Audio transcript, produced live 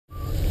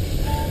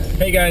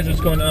Hey guys, what's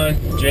going on?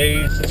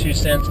 Jay's 2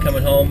 cents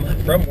coming home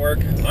from work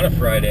on a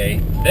Friday.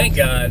 Thank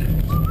God.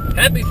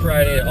 Happy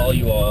Friday to all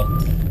you all.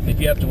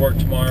 If you have to work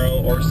tomorrow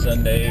or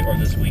Sunday or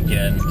this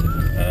weekend,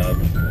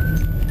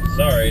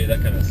 sorry, that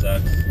kind of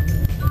sucks.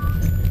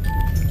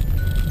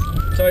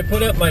 So I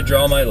put up my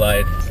Draw My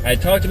Life. I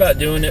talked about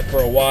doing it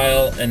for a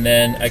while, and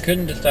then I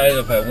couldn't decide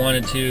if I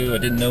wanted to. I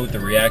didn't know what the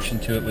reaction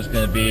to it was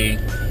going to be.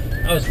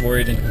 I was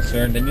worried and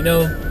concerned, and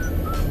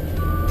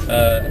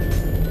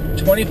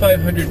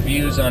 2,500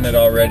 views on it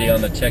already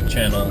on the tech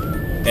channel,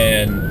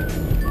 and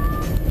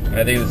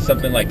I think it was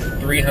something like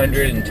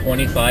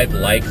 325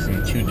 likes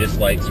and 2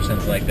 dislikes or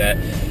something like that.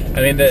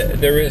 I mean,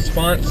 the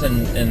response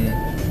and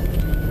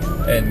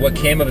what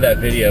came of that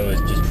video has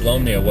just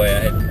blown me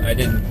away. I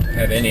didn't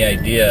have any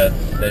idea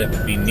that it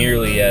would be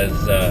nearly as,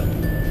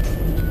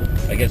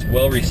 I guess,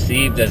 well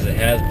received as it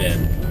has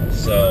been.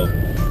 So,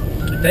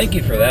 thank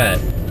you for that.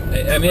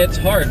 I mean, it's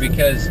hard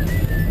because,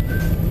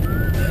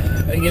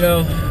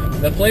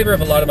 the flavor of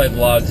a lot of my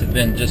vlogs have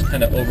been just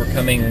kind of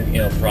overcoming,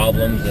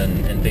 problems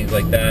and things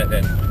like that.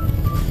 And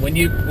when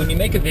you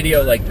make a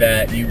video like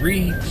that, you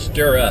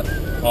re-stir up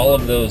all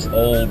of those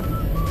old,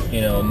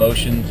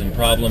 emotions and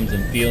problems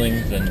and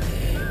feelings,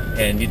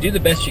 and you do the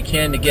best you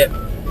can to get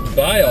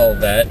by all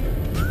that.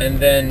 And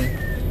then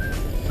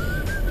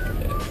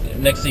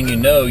next thing you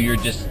know, you're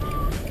just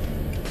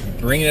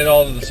bringing it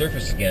all to the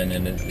surface again,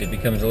 and it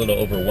becomes a little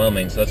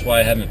overwhelming. So that's why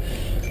I haven't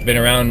been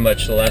around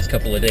much the last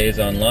couple of days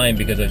online,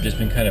 because I've just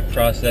been kind of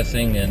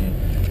processing and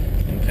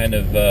kind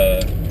of,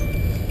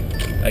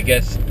 I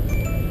guess,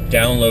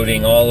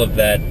 downloading all of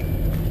that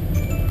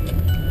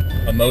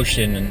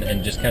emotion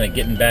and just kind of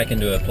getting back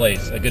into a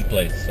good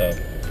place. So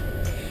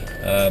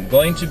I'm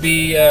going to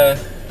be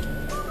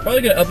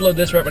probably going to upload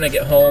this right when I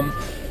get home.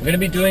 I'm going to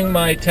be doing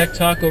my tech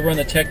talk over on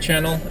the tech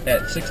channel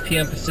at 6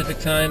 p.m. Pacific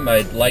time.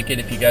 I'd like it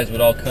if you guys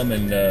would all come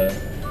and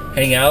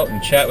hang out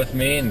and chat with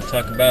me and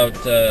talk about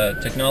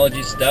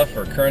technology stuff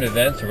or current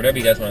events or whatever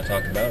you guys want to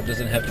talk about. It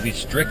doesn't have to be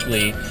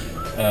strictly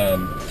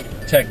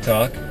tech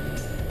talk.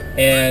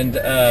 And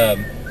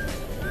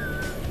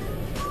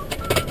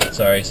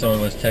sorry,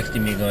 someone was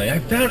texting me going, "I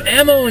found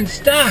ammo in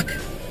stock!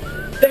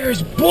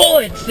 There's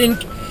bullets in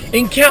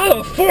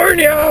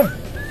California!"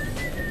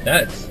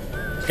 It's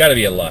got to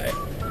be a lie.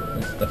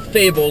 It's the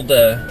fabled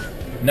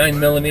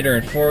 9mm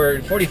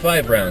and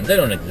 45 rounds. They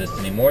don't exist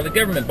anymore. The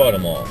government bought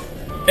them all.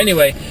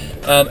 Anyway,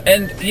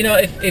 and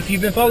if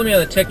you've been following me on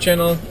the tech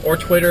channel or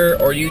Twitter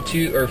or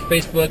YouTube or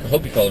Facebook, I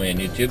hope you follow me on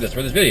YouTube. That's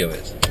where this video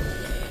is.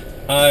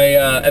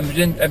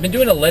 I've been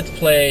doing a live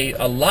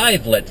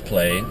let's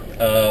play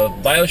of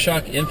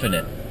BioShock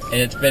Infinite,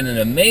 and it's been an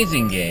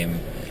amazing game,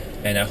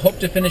 and I hope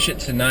to finish it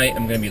tonight.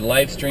 I'm going to be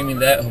live streaming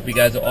that. I hope you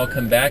guys will all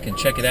come back and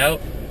check it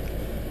out.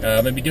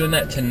 I'm going to be doing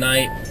that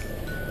tonight,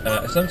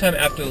 sometime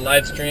after the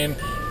live stream,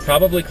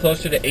 probably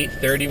closer to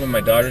 8:30 when my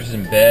daughter's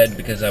in bed,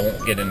 because I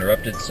won't get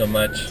interrupted so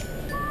much.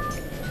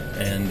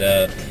 And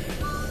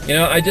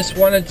I just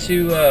wanted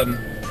to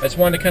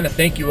kind of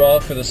thank you all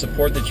for the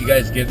support that you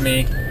guys give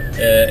me.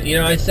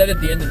 I said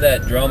at the end of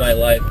that Draw My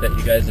Life that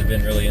you guys have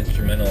been really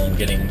instrumental in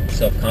getting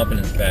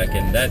self-confidence back,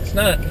 and that's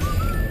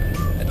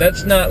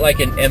not like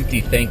an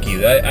empty thank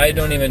you. I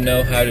don't even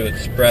know how to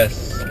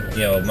express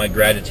my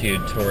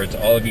gratitude towards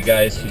all of you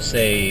guys who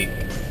say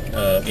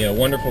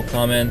wonderful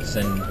comments,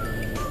 and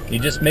you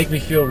just make me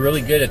feel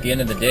really good at the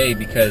end of the day,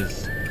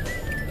 because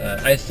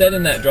I said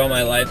in that Draw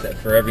My Life that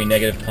for every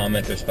negative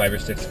comment there's 5 or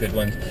 6 good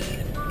ones.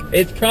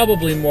 It's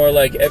probably more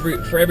like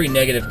for every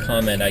negative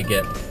comment I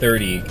get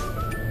 30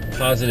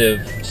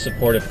 positive,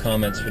 supportive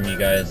comments from you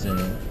guys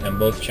on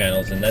both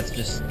channels, and that's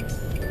just,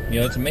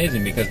 it's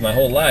amazing, because my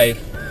whole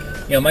life,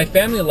 my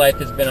family life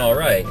has been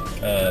alright.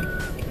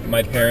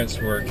 My parents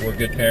were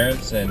good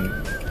parents, and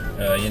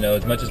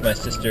as much as my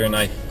sister and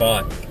I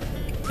fought,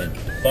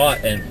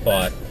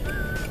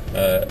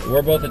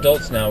 we're both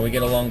adults now. We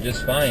get along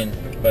just fine,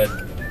 but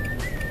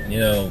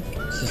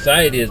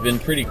society has been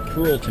pretty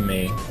cruel to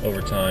me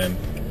over time,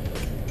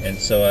 and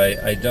so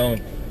I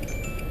don't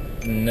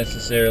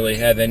necessarily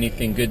have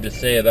anything good to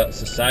say about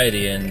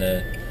society and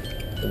the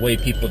way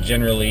people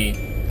generally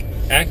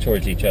act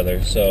towards each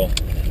other. So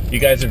you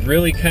guys have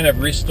really kind of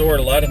restored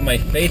a lot of my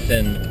faith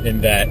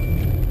in that.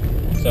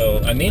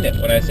 So I mean it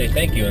when I say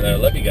thank you and that I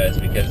love you guys,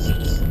 because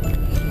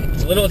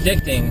it's a little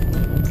addicting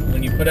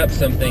when you put up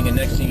something and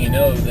next thing you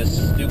know,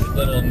 this stupid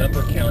little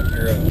number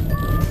counter of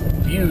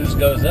views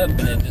goes up,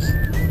 and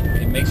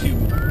it makes you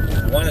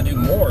want to do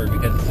more,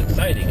 because it's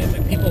exciting,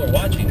 and people are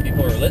watching,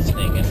 people are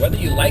listening, and whether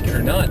you like it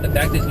or not, the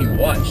fact is you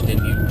watched and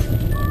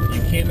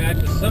you came back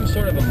with some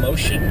sort of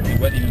emotion, and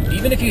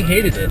even if you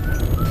hated it,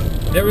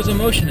 there was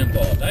emotion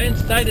involved. I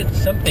incited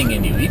something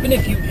in you. Even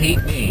if you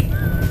hate me,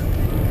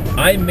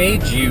 I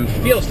made you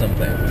feel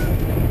something,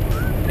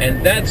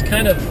 and that's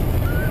kind of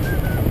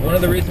one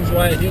of the reasons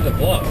why I do the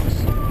vlogs.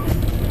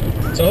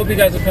 So I hope you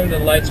guys will come to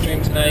the live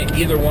stream tonight,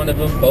 either one of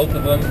them, both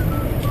of them,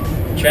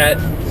 chat,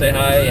 say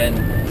hi, and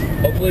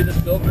hopefully this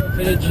GoPro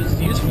footage is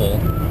useful.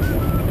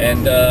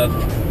 And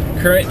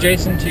current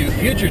Jason to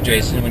future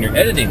Jason, when you're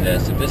editing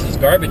this, if this is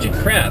garbage and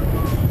crap,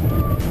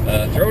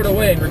 throw it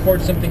away and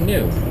record something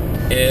new.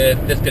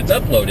 If this gets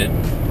uploaded,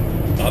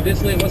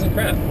 obviously it wasn't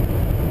crap.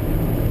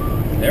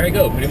 There I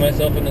go, putting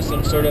myself into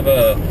some sort of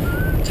a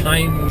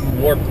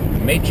time warp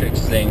matrix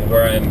thing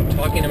where I'm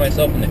talking to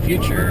myself in the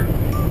future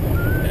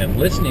and I'm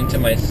listening to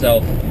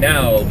myself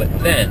now, but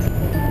then.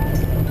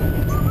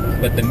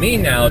 But the me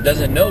now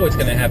doesn't know what's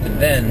going to happen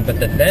then, but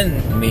the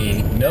then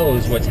me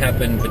knows what's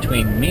happened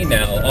between me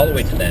now all the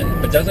way to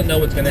then, but doesn't know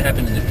what's going to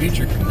happen in the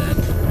future from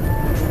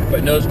then,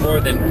 but knows more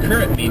than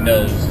current me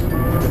knows,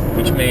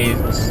 which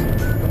makes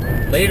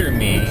later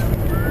me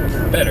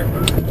better.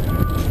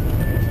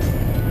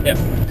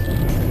 Yeah.